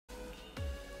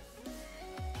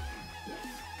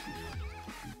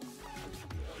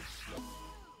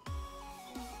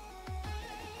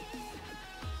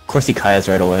course he Kaya's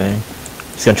right away.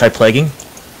 He's gonna try plaguing.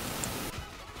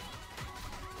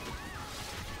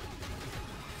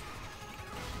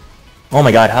 Oh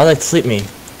my god, how did that sleep me?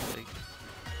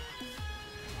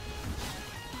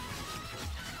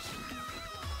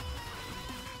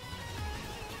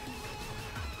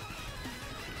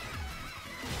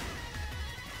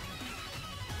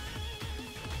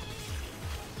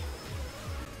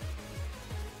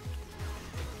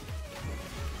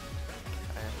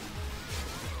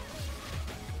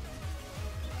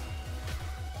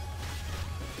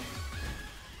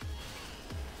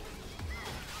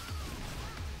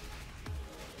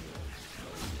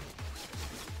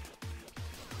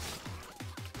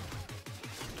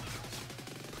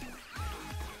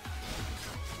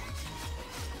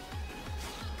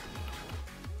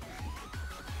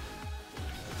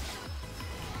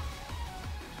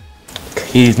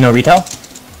 He's no retail? Okay.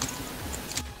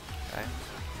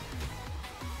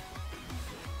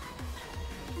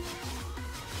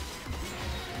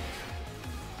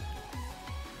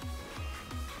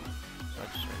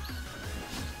 Registers.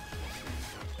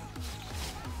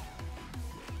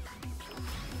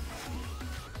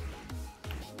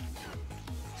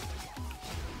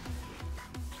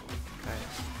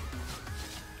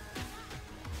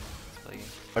 Okay.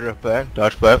 Order back,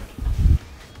 dodge back.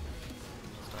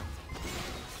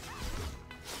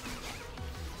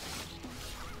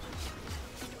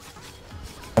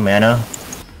 Mana.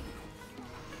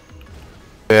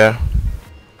 Yeah.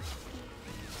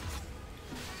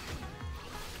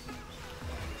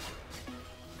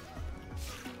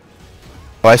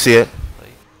 Oh, I see it.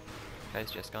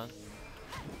 Guy's just gone.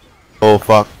 Oh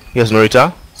fuck. He has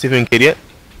Norita. See if we can kill it.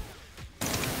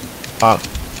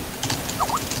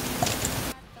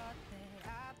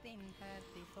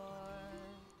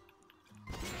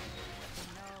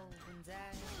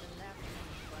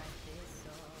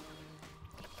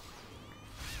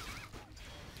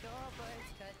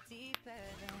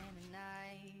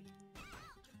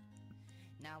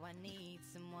 Now I need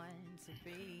someone to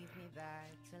breathe me back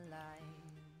to life.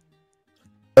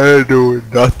 I ain't doing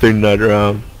nothing that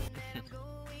round.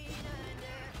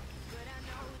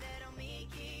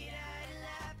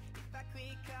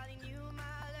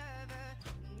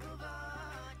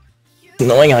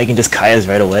 Annoying how you can just Kaya's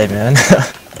right away, man.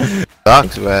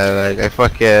 Sucks, man. Like I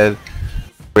fucking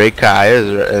break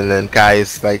Kaya's and then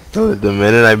Kaya's like the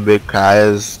minute I break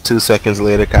Kaya's, 2 seconds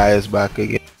later Kaya's back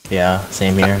again. Yeah,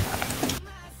 same here.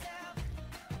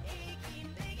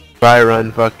 Try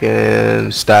run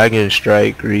fucking Stagnant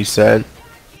Strike reset.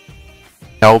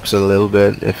 Helps a little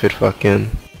bit if it fucking.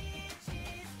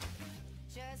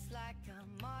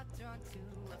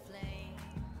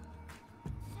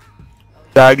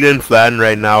 Stagnant Flatten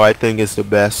right now I think is the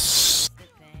best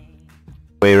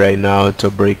way right now to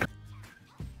break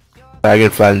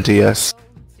Stagnant Flatten TS.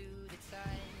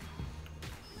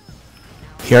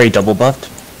 He already double buffed.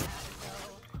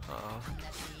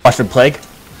 Watch for plague.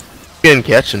 You can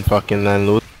catch and fucking land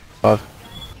loot off.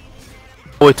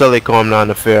 Wait till they calm down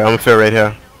the fair. I'm a fair right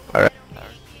here. Alright.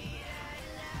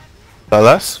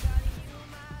 Less?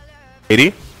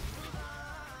 80?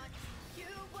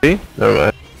 See? Never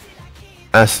mind.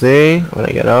 I see when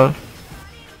I get out.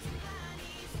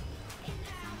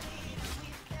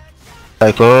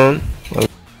 Cyclone.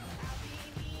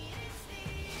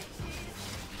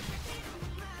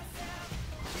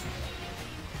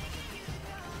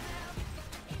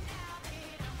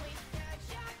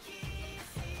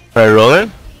 Alright,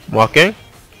 rolling. Walking.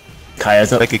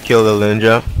 Kaya's up. I could kill the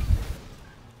ninja.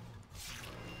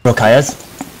 Bro, Kaya's.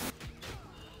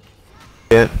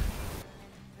 Yeah.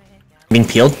 Being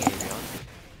peeled.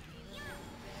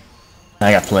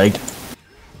 I got plagued.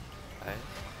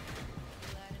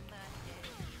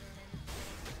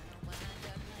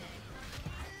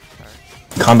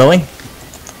 Comboing.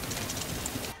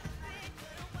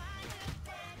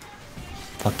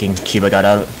 Fucking Kiba got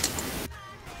out.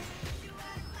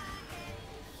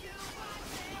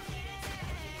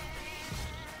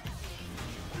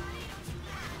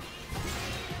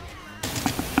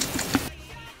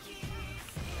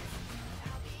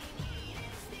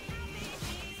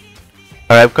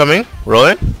 Alright, I'm coming.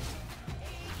 Rolling.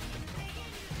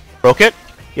 Broke it.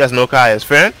 He has no Kaya's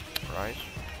friend. Right.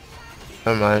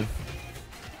 Never mind.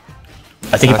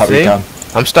 I think he popped see? recon.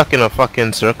 I'm stuck in a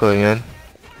fucking circle again.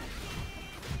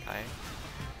 Okay.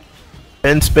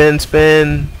 Spin, spin,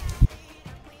 spin.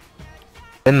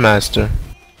 Spin master.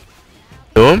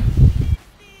 Do him.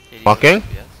 Walking.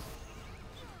 Yes.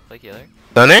 Like healer.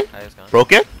 Stunning. Kaya's gone.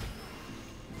 Broke it.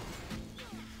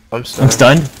 I'm stunned. I'm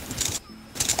stunned.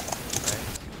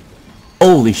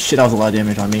 Holy shit, that was a lot of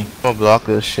damage on me. I'm gonna block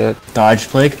this shit. Dodge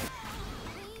plague.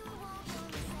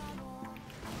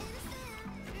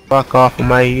 Fuck off of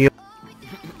my heel.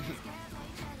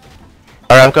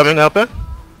 Alright, I'm coming help it.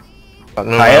 Fuck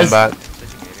no, I'm Fires? back.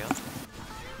 Switching Gabriel.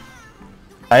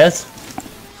 Fires?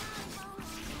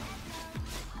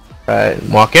 Alright,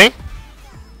 walking.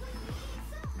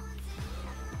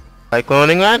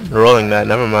 Cycloning that? Rolling that,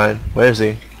 never mind. Where is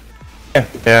he? Yeah.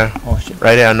 Yeah. Oh shit.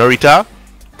 Right here, Norita.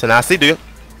 Tenacity, do you?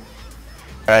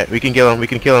 Alright, we can kill him, we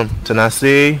can kill him.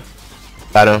 Tenacity.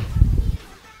 Got him.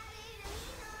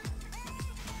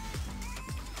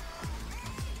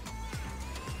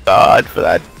 God, for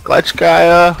that clutch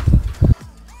Kaya.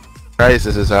 Christ,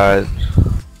 this is hard.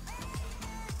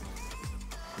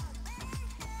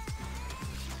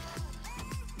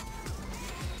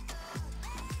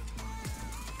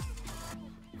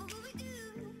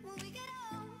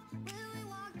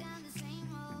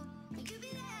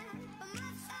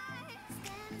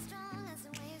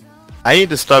 I need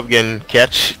to stop getting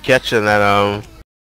catching that